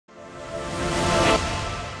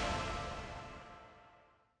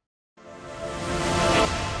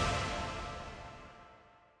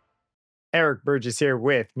Eric Burgess here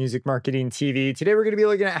with Music Marketing TV. Today we're going to be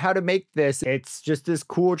looking at how to make this. It's just this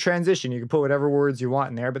cool transition. You can put whatever words you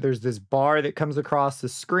want in there, but there's this bar that comes across the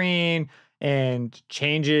screen and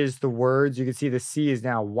changes the words. You can see the C is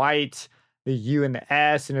now white, the U and the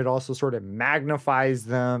S, and it also sort of magnifies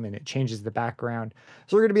them and it changes the background.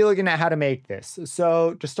 So we're going to be looking at how to make this.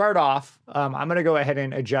 So to start off, I'm going to go ahead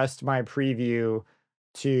and adjust my preview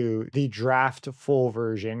to the draft full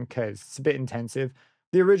version because it's a bit intensive.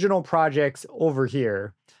 The original project's over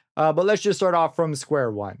here, but let's just start off from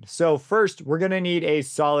square one. So first, we're going to need a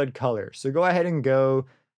solid color. So go ahead and go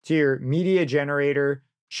to your media generator,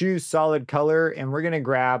 choose solid color, and we're going to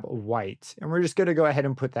grab white. And we're just going to go ahead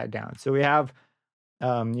and put that down. So we have,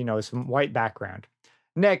 some white background.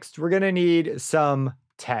 Next, we're going to need some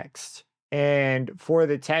text. And for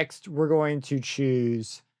the text, we're going to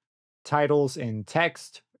choose titles and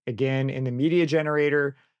text, again, in the media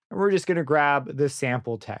generator. And we're just going to grab the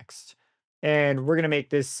sample text. And we're going to make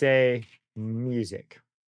this say music.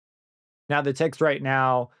 Now, the text right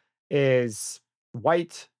now is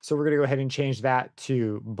white. So we're going to go ahead and change that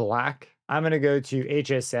to black. I'm going to go to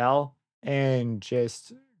HSL and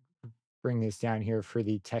just bring this down here for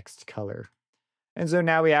the text color. And so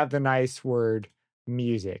now we have the nice word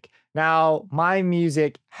music. Now, my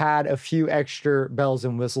music had a few extra bells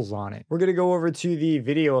and whistles on it. We're going to go over to the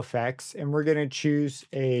video effects and we're going to choose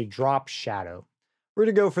a drop shadow. We're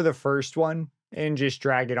going to go for the first one and just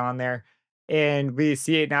drag it on there. And we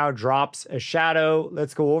see it now drops a shadow.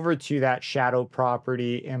 Let's go over to that shadow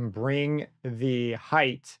property and bring the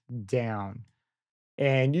height down.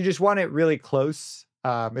 And you just want it really close.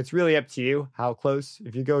 It's really up to you how close.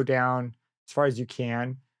 If you go down as far as you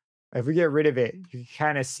can, if we get rid of it, you can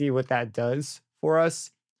kind of see what that does for us.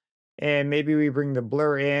 And maybe we bring the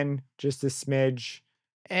blur in just a smidge.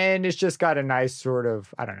 And it's just got a nice sort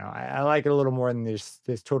of, I don't know, I like it a little more than this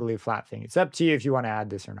totally flat thing. It's up to you if you want to add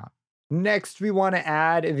this or not. Next, we want to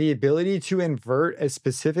add the ability to invert a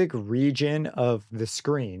specific region of the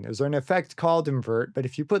screen. There's an effect called invert, but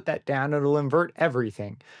if you put that down, it'll invert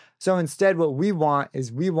everything. So instead, what we want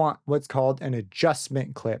is what's called an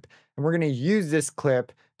adjustment clip. And we're going to use this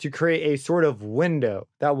clip to create a sort of window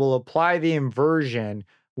that will apply the inversion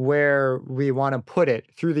where we want to put it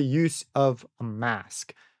through the use of a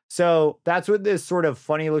mask. So that's what this sort of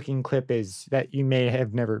funny looking clip is that you may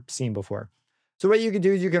have never seen before. So what you can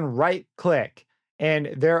do is you can right click and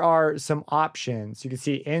there are some options. You can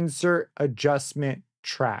see insert adjustment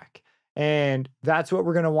track. And that's what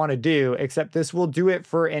we're going to want to do, except this will do it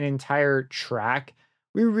for an entire track.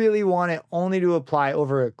 We really want it only to apply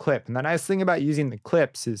over a clip. And the nice thing about using the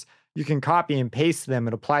clips is you can copy and paste them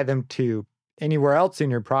and apply them to anywhere else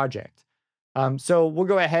in your project. So we'll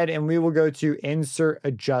go ahead and we will go to insert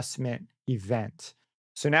adjustment event.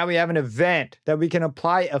 So now we have an event that we can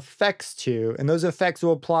apply effects to, and those effects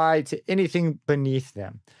will apply to anything beneath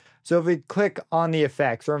them. So if we click on the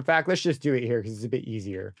effects, or in fact, let's just do it here because it's a bit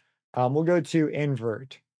easier. We'll go to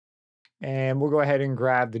invert and we'll go ahead and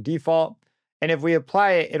grab the default. And if we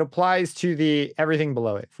apply it, it applies to everything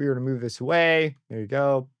below it. If we were to move this away, there you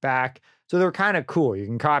go, back. So they're kind of cool. You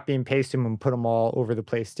can copy and paste them and put them all over the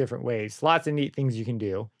place different ways. Lots of neat things you can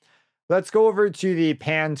do. Let's go over to the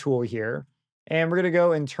pan tool here. And we're going to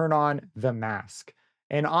go and turn on the mask.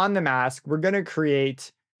 And on the mask, we're going to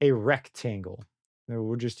create a rectangle.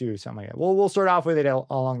 We'll just do something like that. We'll start off with it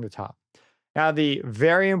along the top. Now, the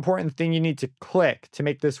very important thing you need to click to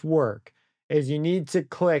make this work is you need to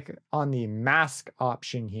click on the mask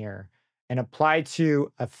option here and apply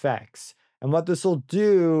to effects. And what this will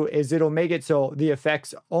do is it'll make it so the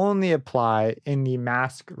effects only apply in the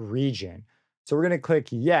mask region. So we're going to click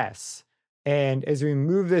yes. And as we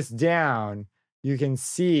move this down, you can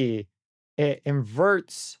see it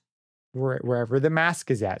inverts wherever the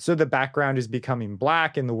mask is at. So the background is becoming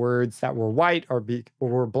black and the words that were white or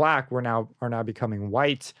were black are now becoming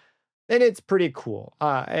white. And it's pretty cool.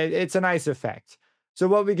 It's a nice effect. So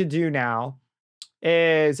what we could do now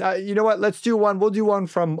is, you know what? Let's do one. We'll do one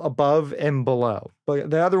from above and below. But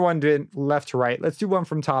the other one did left to right. Let's do one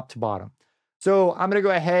from top to bottom. So I'm going to go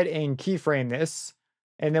ahead and keyframe this.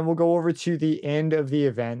 And then we'll go over to the end of the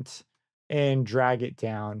event and drag it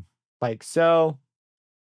down like so.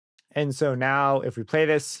 And so now if we play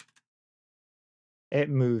this, it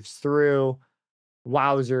moves through.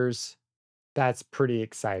 Wowzers. That's pretty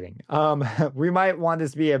exciting. We might want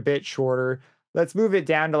this to be a bit shorter. Let's move it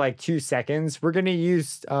down to like 2 seconds. We're going to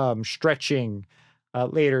use stretching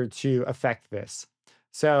later to affect this.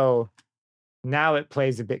 So now it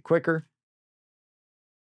plays a bit quicker.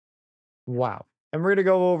 Wow. And we're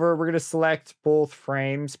going to select both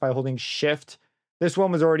frames by holding Shift This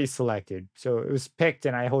one was already selected. So it was picked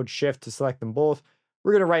and I hold shift to select them both.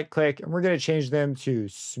 We're going to right click and we're going to change them to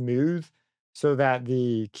smooth so that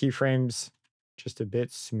the keyframe's just a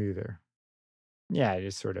bit smoother. Yeah, it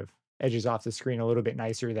just sort of edges off the screen a little bit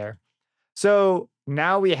nicer there. So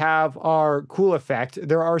now we have our cool effect.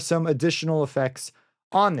 There are some additional effects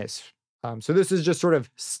on this. So this is just sort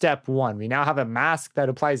of step one. We now have a mask that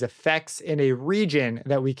applies effects in a region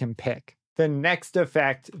that we can pick. The next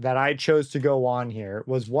effect that I chose to go on here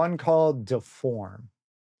was one called deform.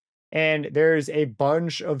 And there's a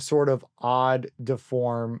bunch of sort of odd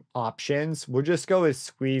deform options. We'll just go with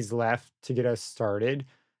squeeze left to get us started.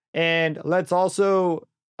 And let's also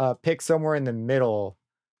pick somewhere in the middle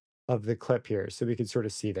of the clip here so we can sort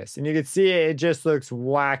of see this. And you can see it just looks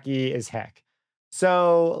wacky as heck.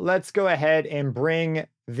 So let's go ahead and bring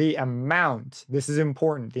the amount. This is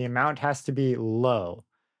important. The amount has to be low.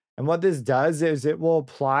 And what this does is it will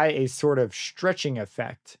apply a sort of stretching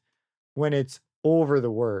effect when it's over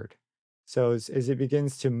the word. So as it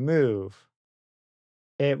begins to move,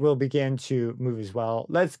 it will begin to move as well.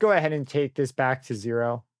 Let's go ahead and take this back to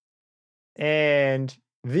 0. And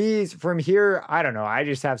these from here, I don't know. I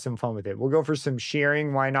just have some fun with it. We'll go for some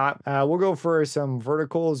shearing. Why not? We'll go for some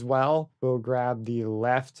vertical as well. We'll grab the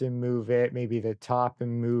left and move it. Maybe the top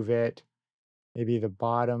and move it. Maybe the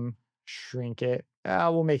bottom, shrink it.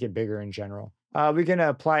 We'll make it bigger in general. We can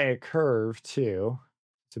apply a curve too.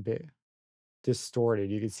 It's a bit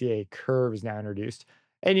distorted. You can see a curve is now introduced.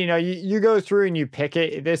 And you go through and you pick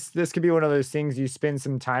it. This could be one of those things you spend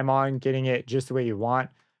some time on getting it just the way you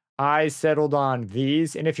want. I settled on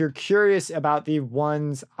these. And if you're curious about the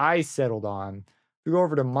ones I settled on, we go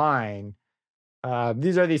over to mine.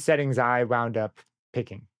 These are the settings I wound up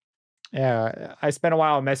picking. I spent a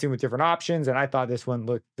while messing with different options, and I thought this one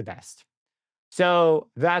looked the best. So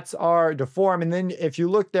that's our deform. And then if you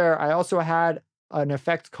look there, I also had an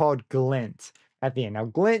effect called glint at the end. Now,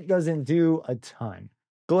 glint doesn't do a ton.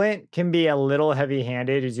 Glint can be a little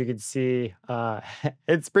heavy-handed, as you can see.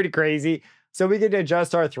 It's pretty crazy. So we could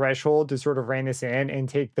adjust our threshold to sort of rein this in and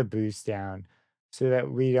take the boost down so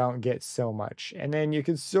that we don't get so much. And then you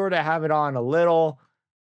can sort of have it on a little.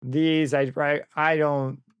 These, I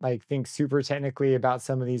don't think super technically about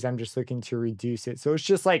some of these. I'm just looking to reduce it. So it's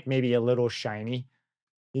just like maybe a little shiny.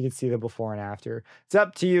 You can see the before and after. It's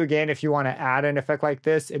up to you again if you want to add an effect like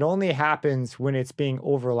this. It only happens when it's being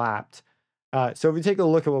overlapped. So if we take a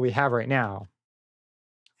look at what we have right now,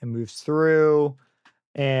 it moves through,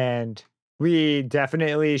 and we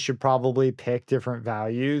definitely should probably pick different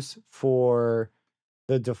values for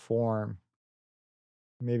the deform.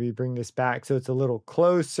 Maybe bring this back so it's a little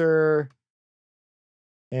closer.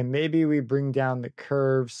 And maybe we bring down the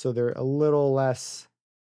curves so they're a little less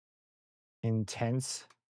intense.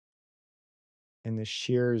 And the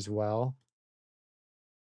shear as well.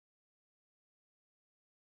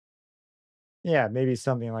 Yeah, maybe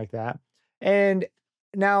something like that. And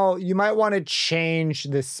now you might want to change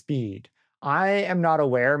the speed. I am not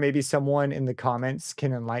aware, maybe someone in the comments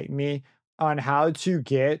can enlighten me on how to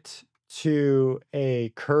get to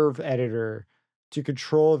a curve editor to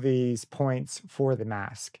control these points for the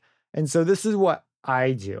mask. And so this is what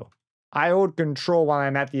I do. I hold control while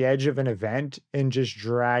I'm at the edge of an event and just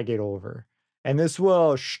drag it over. And this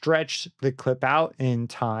will stretch the clip out in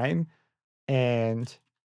time, and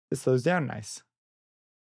it slows down nice.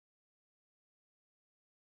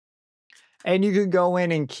 And you could go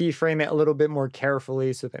in and keyframe it a little bit more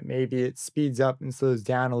carefully so that maybe it speeds up and slows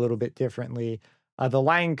down a little bit differently. The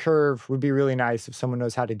line curve would be really nice if someone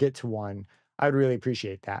knows how to get to one. I would really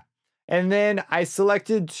appreciate that. And then I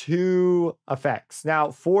selected 2 effects.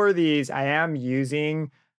 Now for these, I am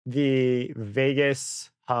using the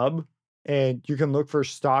Vegas hub, and you can look for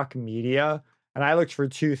stock media. And I looked for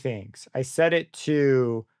 2 things. I set it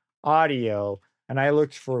to audio, and I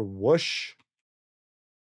looked for whoosh.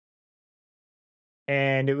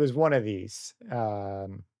 And it was one of these.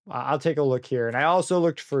 I'll take a look here. And I also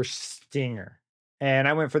looked for stinger. And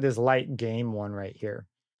I went for this light game one right here.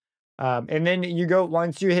 And then you go,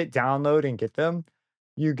 once you hit download and get them,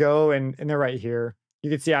 you go and they're right here. You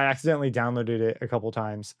can see I accidentally downloaded it a couple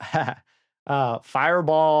times.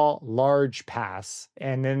 Fireball, large pass.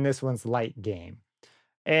 And then this one's light game.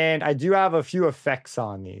 And I do have a few effects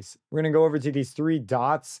on these. We're going to go over to these 3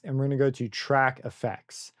 dots, and we're going to go to track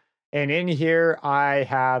effects. And in here, I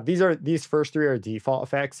have, these first 3 are default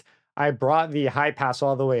effects. I brought the high pass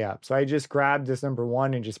all the way up. So I just grabbed this number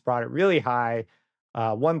 1 and just brought it really high.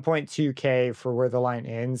 1.2K for where the line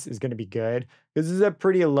ends is going to be good. This is a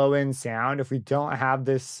pretty low end sound. If we don't have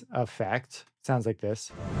this effect, it sounds like this.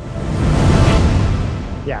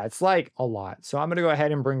 Yeah, it's like a lot. So I'm going to go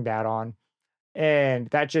ahead and bring that on. And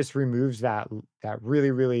that just removes that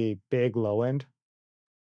really, really big low end.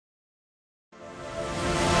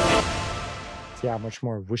 See how much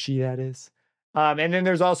more whooshy that is? And then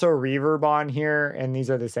there's also a reverb on here, and these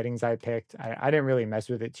are the settings I picked. I didn't really mess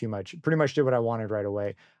with it too much. Pretty much did what I wanted right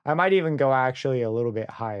away. I might even go actually a little bit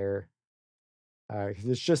higher, because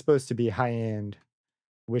it's just supposed to be high-end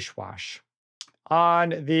wish-wash.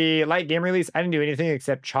 On the light game release, I didn't do anything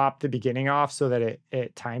except chop the beginning off so that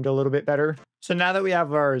it timed a little bit better. So now that we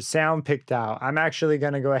have our sound picked out, I'm actually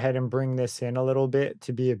going to go ahead and bring this in a little bit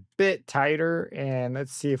to be a bit tighter, and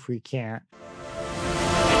let's see if we can't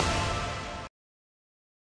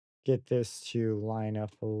get this to line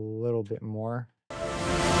up a little bit more.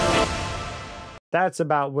 That's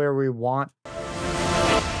about where we want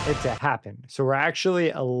it to happen. So we're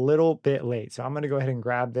actually a little bit late. So I'm going to go ahead and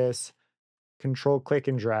grab this, control click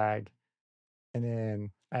and drag, and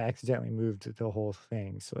then I accidentally moved the whole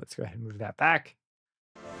thing. So let's go ahead and move that back.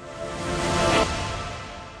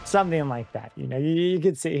 Something like that. You know, you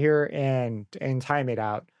could sit here and time it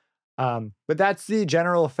out. But that's the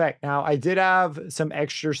general effect. Now, I did have some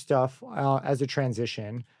extra stuff as a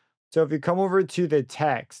transition. So if you come over to the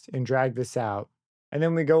text and drag this out, and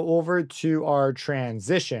then we go over to our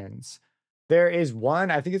transitions, there is one,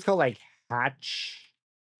 I think it's called like hatch,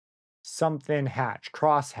 something hatch,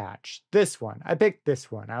 cross hatch. This one, I picked this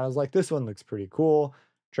one. I was like, this one looks pretty cool.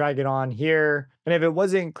 Drag it on here. And if it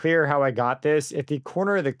wasn't clear how I got this, at the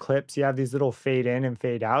corner of the clips, you have these little fade in and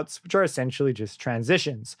fade outs, which are essentially just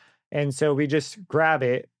transitions. And so we just grab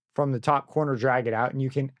it from the top corner, drag it out, and you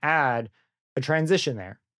can add a transition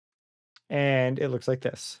there. And it looks like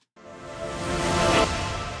this.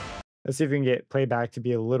 Let's see if we can get playback to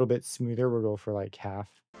be a little bit smoother. We'll go for like half.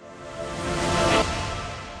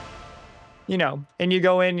 You know, and you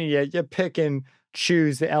go in and you pick and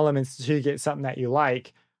choose the elements so you get something that you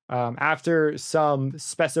like. After some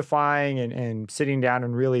specifying and sitting down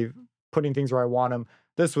and really putting things where I want them,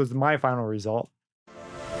 this was my final result.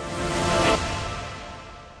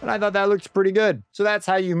 And I thought that looked pretty good. So that's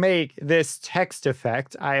how you make this text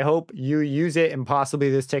effect. I hope you use it and possibly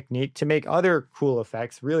this technique to make other cool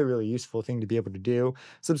effects. Really, really useful thing to be able to do.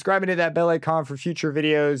 Subscribe and hit that bell icon for future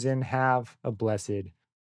videos, and have a blessed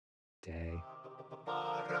day.